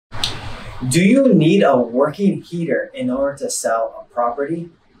Do you need a working heater in order to sell a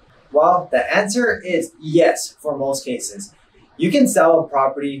property? Well, the answer is yes for most cases. You can sell a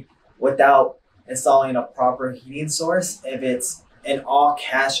property without installing a proper heating source if it's an all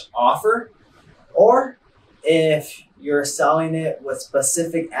cash offer, or if you're selling it with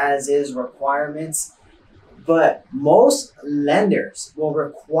specific as is requirements. But most lenders will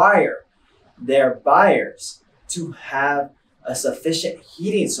require their buyers to have a sufficient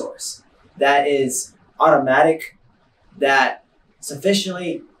heating source that is automatic, that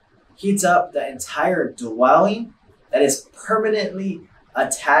sufficiently heats up the entire dwelling, that is permanently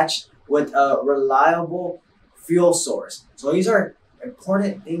attached with a reliable fuel source. So these are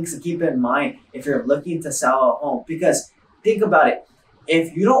important things to keep in mind if you're looking to sell a home, because think about it.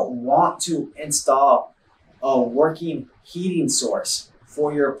 If you don't want to install a working heating source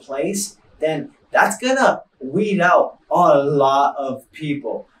for your place, then that's gonna weed out a lot of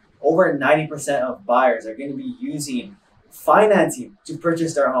people. Over 90% of buyers are gonna be using financing to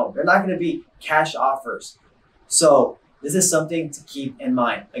purchase their home. They're not gonna be cash offers. So this is something to keep in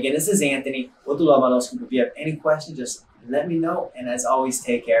mind. Again, this is Anthony with the Love Models Group. If you have any questions, just let me know. And as always,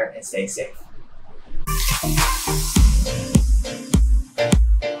 take care and stay safe.